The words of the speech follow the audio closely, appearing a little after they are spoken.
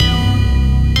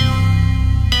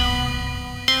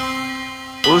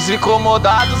Os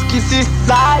incomodados que se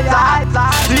saia,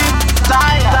 se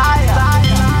saia.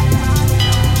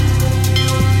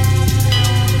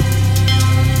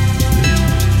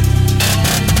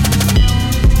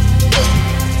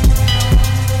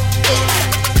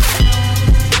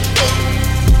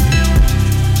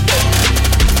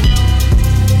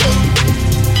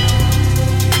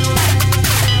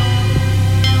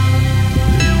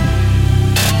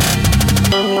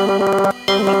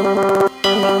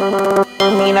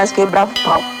 Minas quebra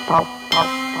pau, pau.